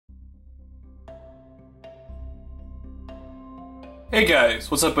Hey guys,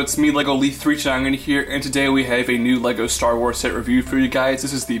 what's up? It's me, LEGO Leaf329 here, and today we have a new LEGO Star Wars set review for you guys.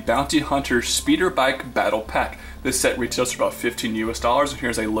 This is the Bounty Hunter Speeder Bike Battle Pack. This set retails for about $15 US, and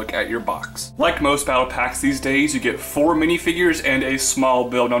here's a look at your box. Like most battle packs these days, you get 4 minifigures and a small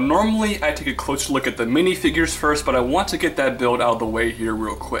build. Now normally I take a closer look at the minifigures first, but I want to get that build out of the way here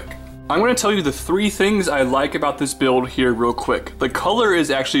real quick. I'm going to tell you the 3 things I like about this build here real quick. The color is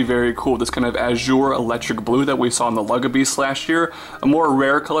actually very cool, this kind of azure electric blue that we saw in the LEGO Beast last year. A more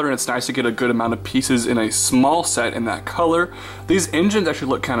rare color, and it's nice to get a good amount of pieces in a small set in that color. These engines actually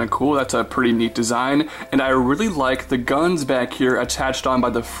look kind of cool, that's a pretty neat design. And I really like the guns back here attached on by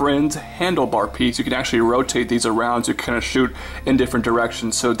the Friends handlebar piece. You can actually rotate these around to kind of shoot in different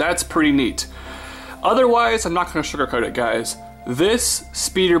directions, so that's pretty neat. Otherwise, I'm not going to sugarcoat it, guys. This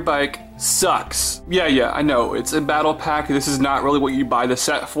speeder bike sucks. Yeah, I know, it's a battle pack. This is not really what you buy the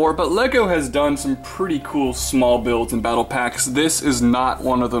set for, but LEGO has done some pretty cool small builds in battle packs. This is not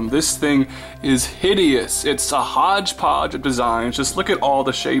one of them. This thing is hideous. It's a hodgepodge of designs. Just look at all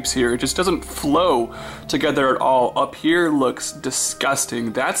the shapes here. It just doesn't flow together at all. Up here looks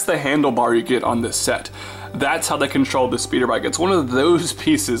disgusting. That's the handlebar you get on this set. That's how they control the speeder bike. It's one of those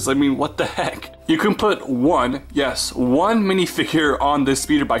pieces. I mean, what the heck? You can put one minifigure on this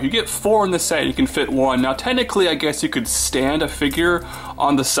speeder bike. You get 4 in the set, you can fit 1. Now technically, I guess you could stand a figure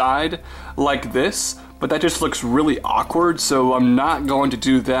on the side like this, but that just looks really awkward, so I'm not going to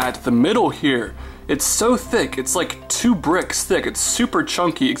do that. The middle here, it's so thick. It's like 2 bricks thick. It's super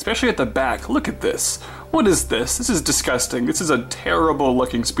chunky, especially at the back. Look at this. What is this? This is disgusting. This is a terrible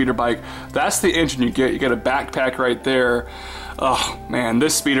looking speeder bike. That's the engine you get. You get a backpack right there. Oh man,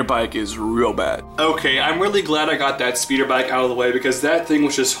 this speeder bike is real bad. Okay, I'm really glad I got that speeder bike out of the way because that thing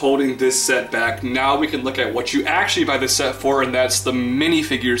was just holding this set back. Now we can look at what you actually buy this set for, and that's the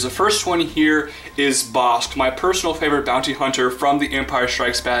minifigures. The first one here is Bossk, my personal favorite bounty hunter from The Empire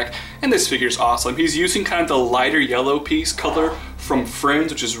Strikes Back, and this figure's awesome. He's using kind of the lighter yellow piece color from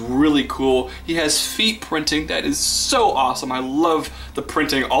Friends, which is really cool. He has feet printing that is so awesome. I love the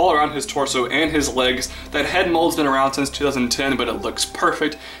printing all around his torso and his legs. That head mold's been around since 2010, but it looks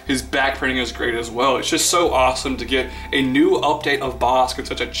perfect. His back printing is great as well. It's just so awesome to get a new update of Bossk in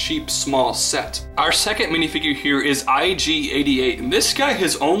such a cheap, small set. Our second minifigure here is IG-88, and this guy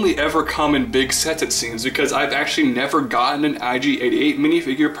has only ever come in big sets, it seems, because I've actually never gotten an IG-88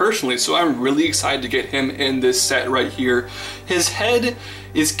 minifigure personally, so I'm really excited to get him in this set right here. His head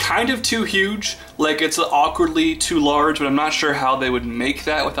is kind of too huge, like it's awkwardly too large, but I'm not sure how they would make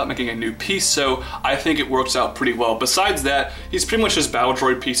that without making a new piece, so I think it works out pretty well. Besides that, he's pretty much just battle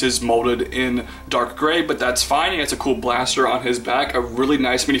droid pieces molded in dark gray, but that's fine. He has a cool blaster on his back, a really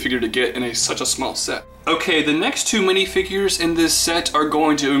nice minifigure to get in such a small set. Okay, the next 2 minifigures in this set are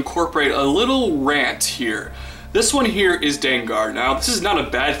going to incorporate a little rant here. This one here is Dengar. Now, this is not a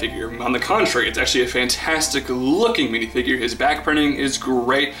bad figure. On the contrary, it's actually a fantastic looking minifigure. His back printing is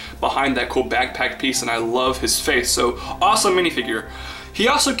great behind that cool backpack piece, and I love his face. So, awesome minifigure. He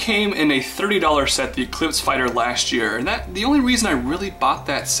also came in a $30 set, the Eclipse Fighter, last year. And the only reason I really bought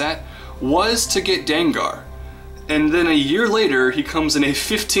that set was to get Dengar. And then a year later, he comes in a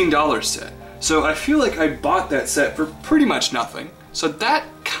 $15 set. So I feel like I bought that set for pretty much nothing. So that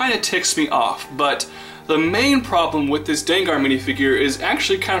kind of ticks me off, but the main problem with this Dengar minifigure is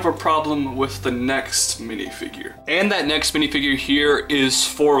actually kind of a problem with the next minifigure. And that next minifigure here is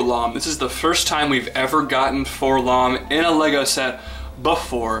 4-LOM. This is the first time we've ever gotten 4-LOM in a LEGO set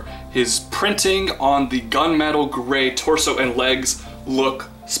before. His printing on the gunmetal gray torso and legs look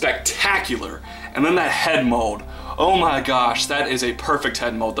spectacular. And then that head mold. Oh my gosh, that is a perfect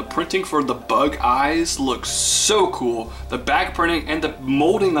head mold. The printing for the bug eyes looks so cool. The back printing and the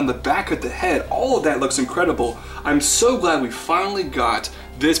molding on the back of the head, all of that looks incredible. I'm so glad we finally got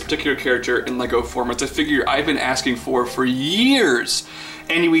this particular character in LEGO form. It's a figure I've been asking for years.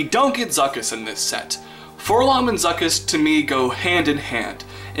 And we don't get Zuckuss in this set. 4-LOM and Zuckuss to me go hand in hand.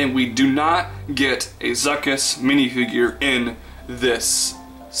 And we do not get a Zuckuss minifigure in this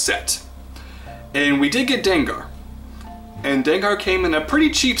set. And we did get Dengar. And Dengar came in a pretty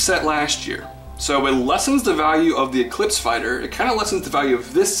cheap set last year. So it lessens the value of the Eclipse Fighter. It kind of lessens the value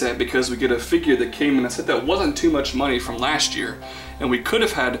of this set because we get a figure that came in a set that wasn't too much money from last year. And we could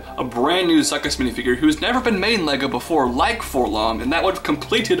have had a brand new Zuckuss minifigure who's never been made in LEGO before, like 4-LOM, and that would have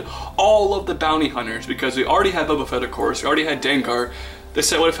completed all of the bounty hunters because we already had Boba Fett, of course, we already had Dengar. This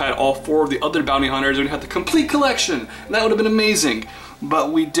set would have had all 4 of the other bounty hunters, and we had the complete collection, and that would have been amazing.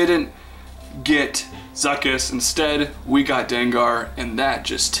 But we didn't get Zuckuss. Instead, we got Dengar, and that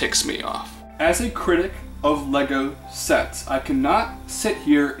just ticks me off. As a critic of LEGO sets, I cannot sit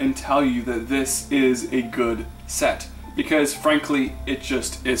here and tell you that this is a good set. because frankly, it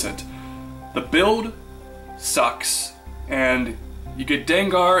just isn't. The build sucks, and you get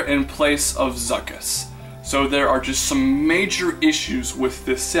Dengar in place of Zuckuss. So there are just some major issues with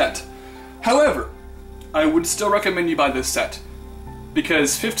this set. However, I would still recommend you buy this set,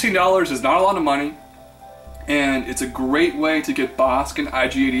 because $15 is not a lot of money, and it's a great way to get Bossk and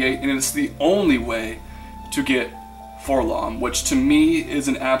IG-88, and it's the only way to get 4-LOM, which to me is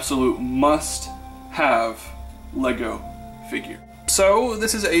an absolute must-have LEGO figure. So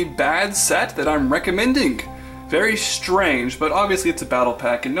this is a bad set that I'm recommending. Very strange, but obviously it's a battle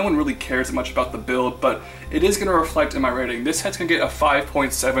pack and no one really cares much about the build, but it is going to reflect in my rating. This set's going to get a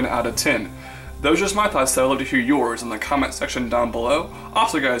 5.7 out of 10. Those are just my thoughts, so I'd love to hear yours in the comment section down below.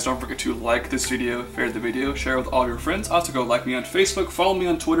 Also guys, don't forget to like this video, share the video, share it with all your friends. Also go like me on Facebook, follow me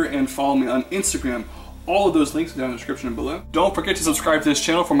on Twitter, and follow me on Instagram. All of those links are down in the description below. Don't forget to subscribe to this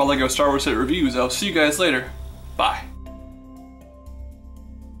channel for more LEGO Star Wars set reviews. I'll see you guys later. Bye.